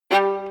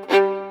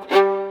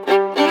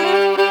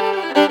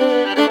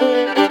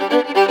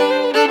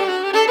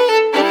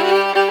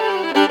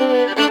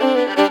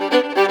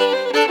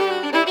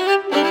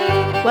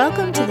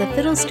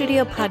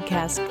Studio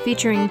podcast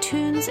featuring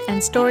tunes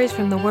and stories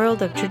from the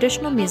world of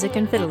traditional music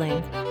and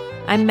fiddling.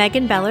 I'm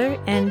Megan Beller,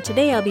 and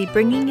today I'll be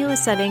bringing you a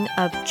setting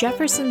of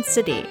Jefferson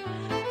City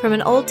from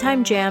an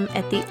old-time jam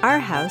at the Our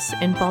House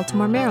in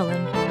Baltimore,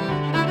 Maryland.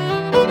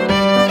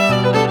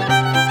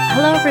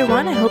 Hello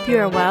everyone, I hope you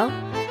are well.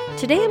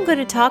 Today I'm going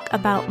to talk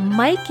about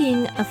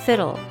miking a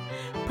fiddle,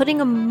 putting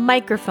a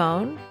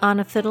microphone on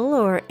a fiddle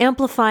or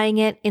amplifying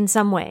it in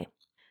some way.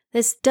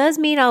 This does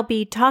mean I'll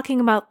be talking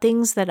about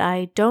things that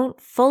I don't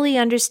fully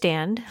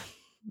understand,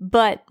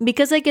 but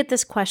because I get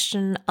this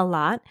question a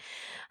lot,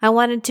 I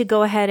wanted to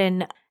go ahead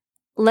and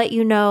let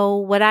you know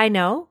what I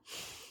know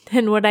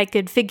and what I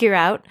could figure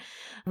out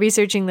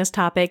researching this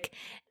topic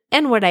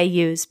and what I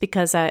use,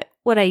 because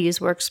what I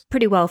use works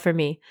pretty well for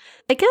me.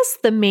 I guess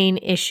the main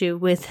issue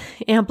with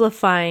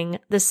amplifying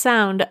the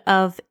sound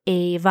of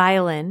a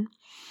violin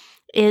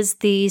is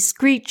the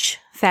screech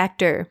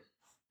factor.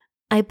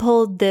 I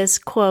pulled this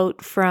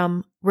quote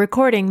from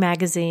Recording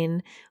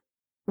Magazine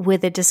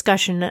with a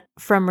discussion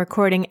from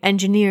recording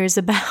engineers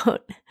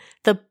about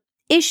the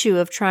issue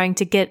of trying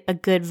to get a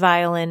good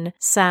violin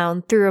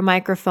sound through a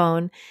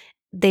microphone.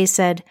 They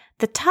said,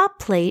 the top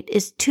plate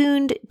is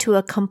tuned to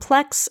a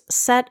complex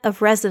set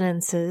of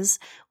resonances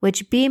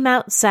which beam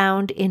out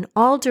sound in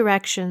all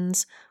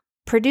directions,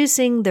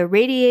 producing the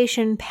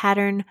radiation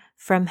pattern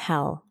from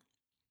hell.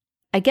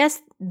 I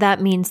guess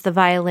that means the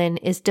violin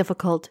is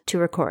difficult to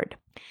record.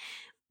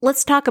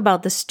 Let's talk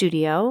about the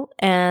studio,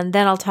 and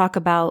then I'll talk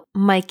about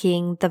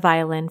miking the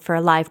violin for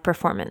a live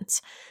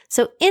performance.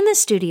 So in the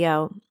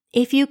studio,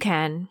 if you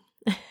can,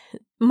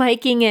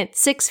 miking it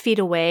 6 feet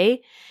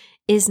away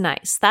is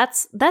nice.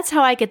 That's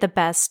how I get the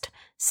best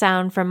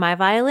sound from my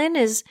violin.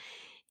 Is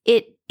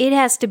it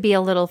has to be a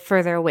little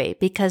further away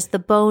because the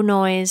bow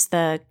noise,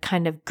 the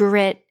kind of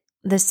grit,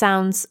 the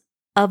sounds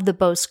of the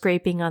bow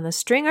scraping on the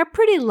string are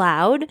pretty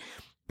loud.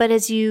 But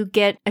as you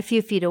get a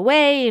few feet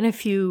away and a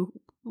few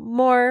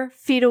more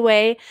feet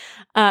away,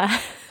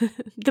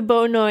 the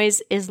bow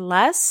noise is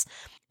less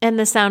and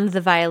the sound of the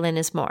violin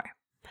is more.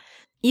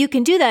 You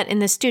can do that in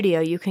the studio.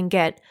 You can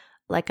get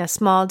like a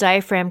small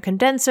diaphragm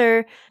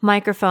condenser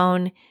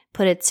microphone,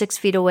 put it 6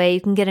 feet away.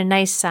 You can get a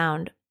nice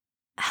sound.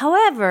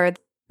 However,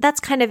 that's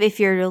kind of if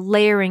you're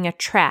layering a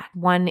track,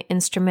 one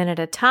instrument at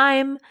a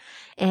time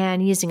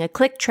and using a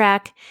click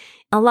track.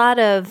 A lot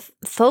of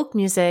folk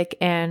music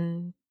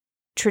and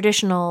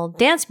traditional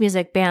dance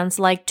music bands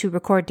like to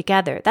record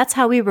together. That's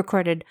how we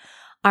recorded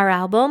our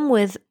album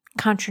with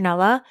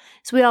Contranella.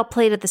 So we all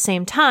played at the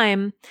same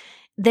time.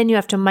 Then you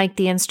have to mic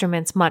the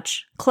instruments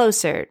much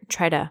closer,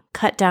 try to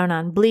cut down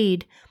on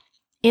bleed.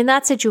 In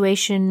that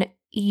situation,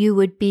 you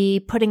would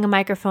be putting a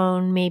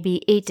microphone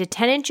maybe 8 to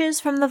 10 inches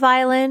from the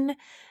violin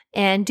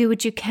and do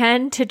what you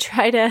can to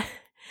try to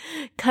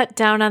cut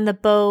down on the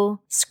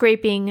bow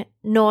scraping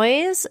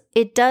noise.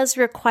 It does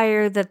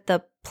require that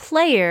the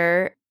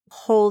player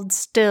hold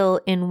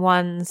still in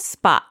one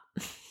spot,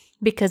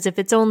 because if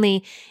it's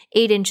only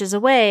 8 inches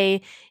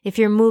away, if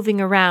you're moving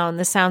around,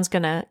 the sound's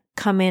going to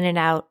come in and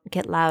out,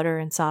 get louder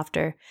and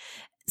softer.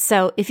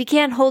 So if you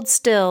can't hold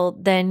still,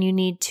 then you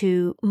need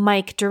to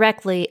mic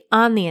directly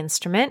on the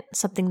instrument,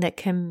 something that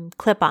can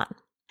clip on.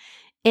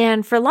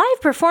 And for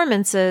live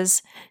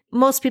performances,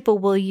 most people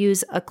will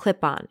use a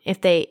clip-on if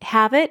they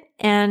have it,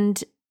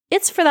 and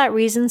it's for that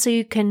reason, so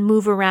you can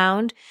move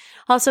around.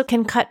 Also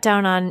can cut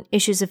down on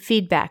issues of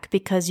feedback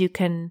because you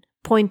can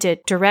point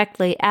it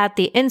directly at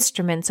the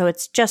instrument, so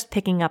it's just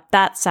picking up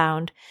that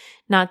sound,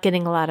 not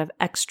getting a lot of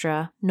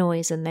extra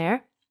noise in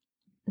there.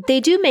 They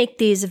do make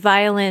these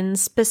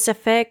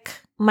violin-specific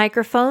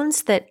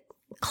microphones that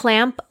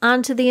clamp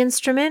onto the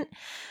instrument.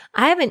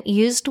 I haven't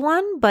used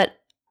one, but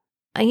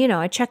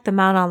I checked them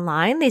out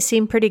online. They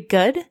seem pretty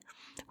good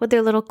with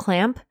their little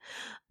clamp.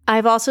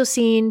 I've also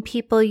seen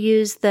people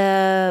use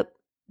the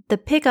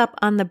pickup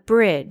on the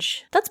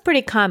bridge. That's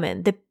pretty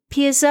common. The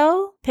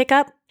piezo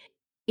pickup,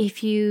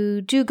 if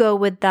you do go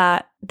with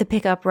the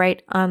pickup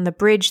right on the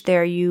bridge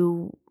there,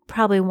 you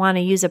probably want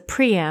to use a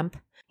preamp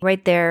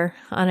right there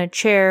on a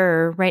chair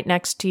or right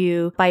next to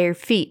you by your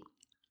feet.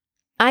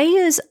 I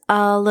use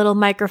a little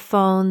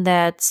microphone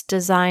that's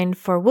designed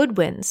for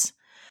woodwinds.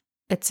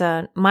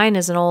 Mine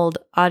is an old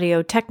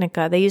Audio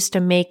Technica. They used to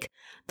make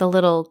the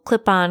little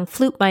clip-on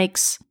flute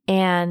mics,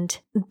 and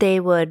they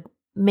would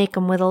make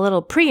them with a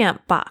little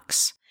preamp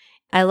box.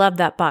 I love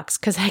that box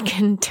because I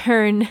can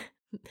turn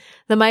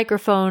the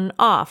microphone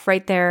off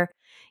right there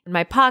in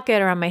my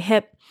pocket or on my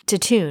hip to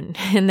tune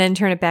and then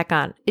turn it back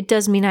on. It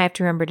does mean I have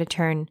to remember to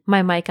turn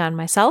my mic on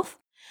myself.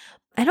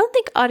 I don't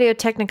think Audio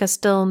Technica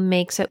still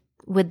makes it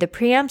with the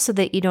preamp so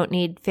that you don't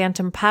need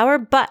phantom power,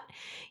 but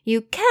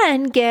you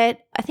can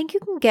get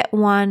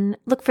one.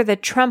 Look for the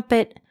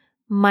trumpet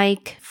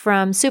mic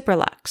from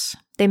Superlux.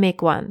 They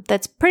make one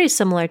that's pretty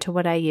similar to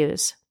what I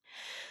use.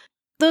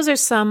 Those are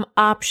some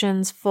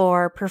options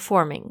for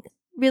performing.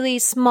 Really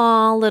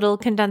small little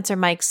condenser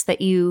mics that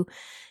you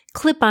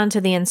clip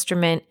onto the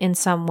instrument in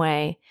some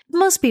way.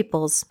 Most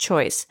people's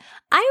choice.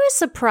 I was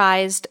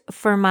surprised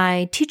for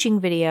my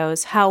teaching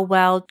videos how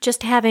well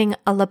just having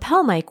a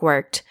lapel mic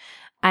worked.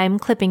 I'm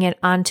clipping it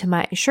onto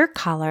my shirt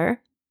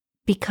collar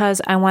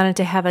because I wanted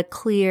to have a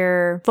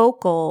clear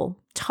vocal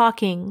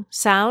talking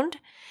sound.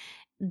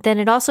 Then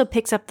it also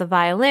picks up the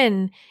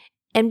violin.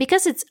 And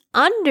because it's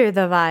under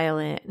the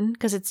violin,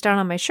 because it's down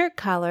on my shirt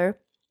collar,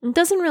 it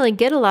doesn't really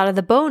get a lot of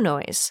the bow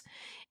noise.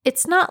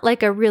 It's not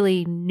like a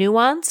really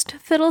nuanced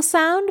fiddle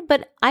sound,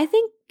 but I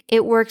think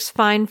it works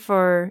fine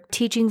for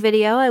teaching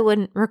video. I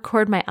wouldn't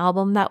record my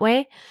album that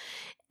way.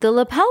 The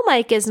lapel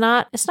mic it's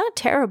not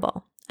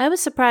terrible. I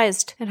was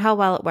surprised at how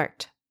well it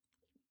worked.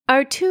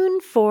 Our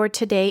tune for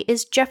today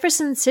is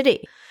Jefferson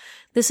City.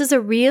 This is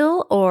a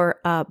reel or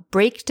a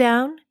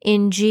breakdown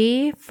in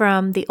G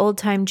from the Old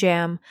Time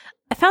Jam.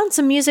 I found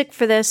some music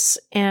for this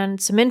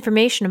and some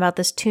information about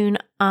this tune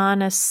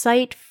on a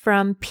site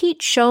from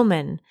Pete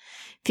Showman.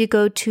 If you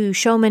go to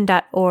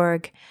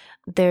showman.org,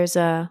 there's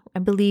I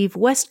believe,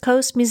 West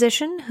Coast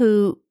musician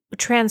who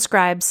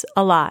transcribes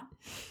a lot.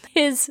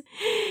 His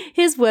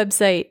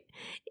website,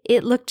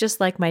 it looked just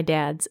like my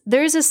dad's.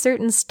 There's a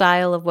certain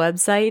style of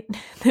website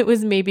that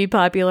was maybe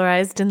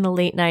popularized in the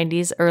late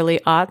 90s, early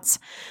aughts.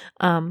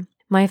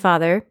 My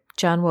father,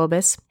 John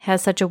Wobus,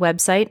 has such a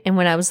website, and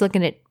when I was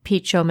looking at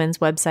Pete Showman's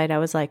website, I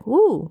was like,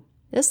 ooh,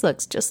 this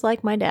looks just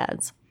like my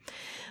dad's.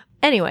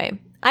 Anyway,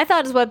 I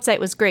thought his website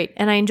was great,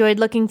 and I enjoyed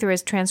looking through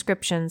his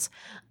transcriptions.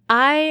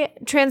 I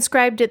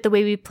transcribed it the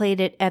way we played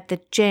it at the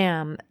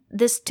Jam.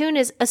 This tune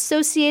is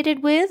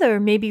associated with, or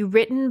maybe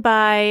written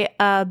by,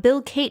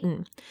 Bill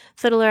Caton,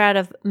 fiddler out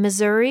of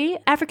Missouri,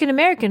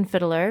 African-American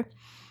fiddler.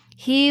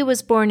 He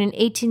was born in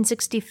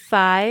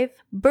 1865,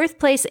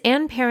 birthplace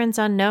and parents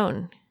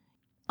unknown.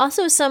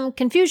 Also some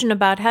confusion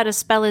about how to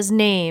spell his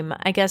name.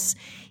 I guess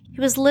he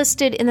was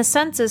listed in the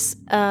census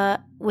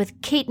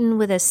with Caton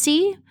with a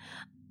C,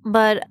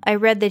 but I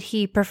read that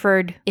he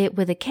preferred it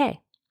with a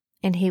K,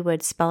 and he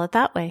would spell it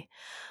that way.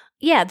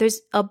 Yeah, there's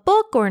a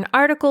book or an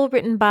article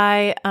written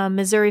by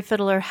Missouri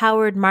fiddler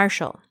Howard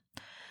Marshall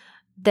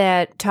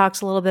that talks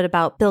a little bit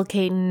about Bill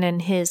Caton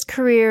and his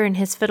career and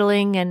his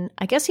fiddling. And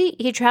I guess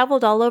he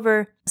traveled all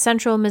over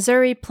central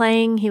Missouri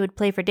playing. He would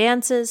play for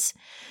dances.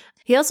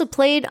 He also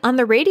played on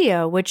the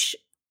radio, which,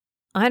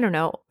 I don't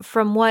know,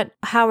 from what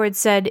Howard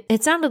said,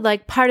 it sounded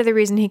like part of the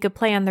reason he could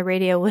play on the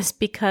radio was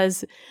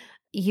because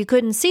you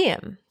couldn't see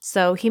him.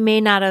 So he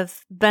may not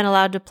have been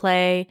allowed to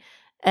play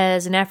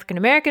as an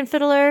African-American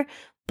fiddler,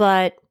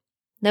 but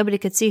nobody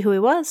could see who he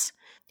was.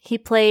 He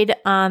played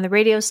on the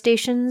radio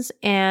stations,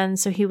 and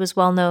so he was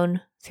well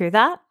known through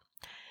that.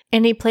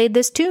 And he played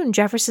this tune,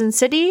 Jefferson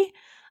City,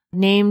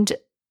 named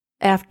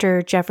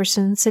after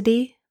Jefferson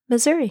City,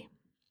 Missouri.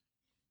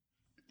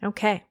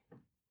 Okay.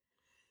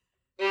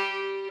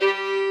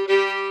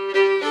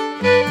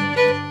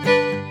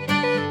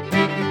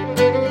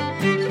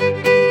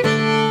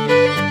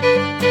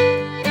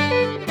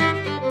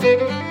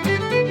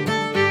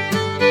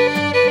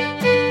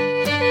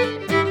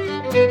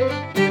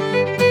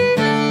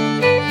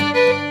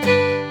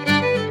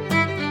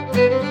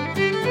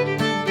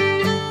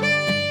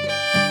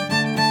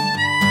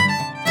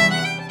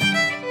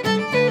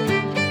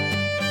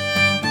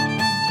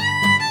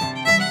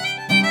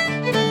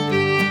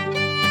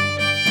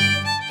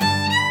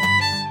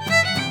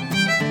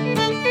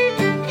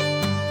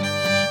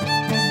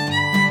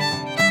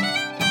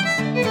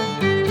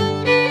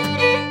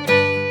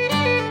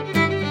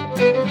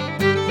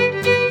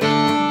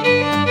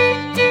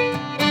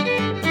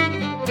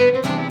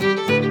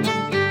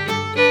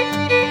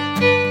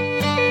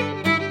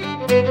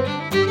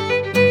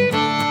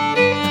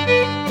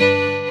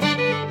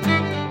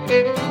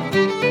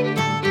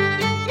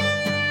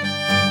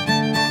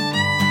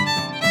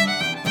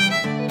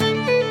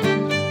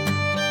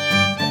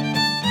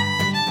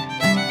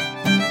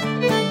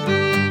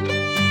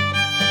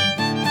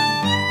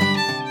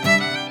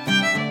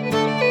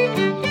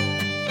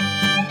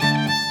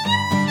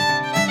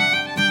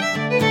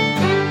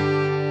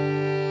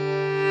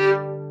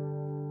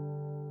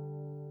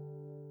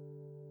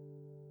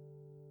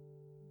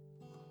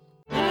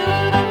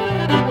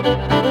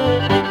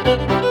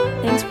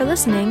 Thanks for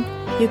listening.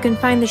 You can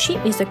find the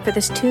sheet music for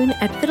this tune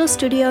at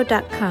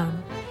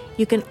fiddlestudio.com.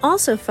 You can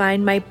also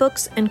find my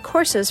books and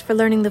courses for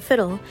learning the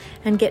fiddle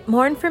and get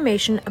more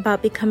information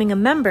about becoming a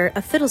member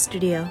of Fiddle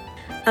Studio.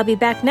 I'll be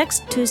back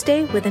next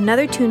Tuesday with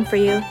another tune for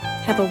you.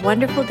 Have a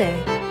wonderful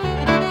day.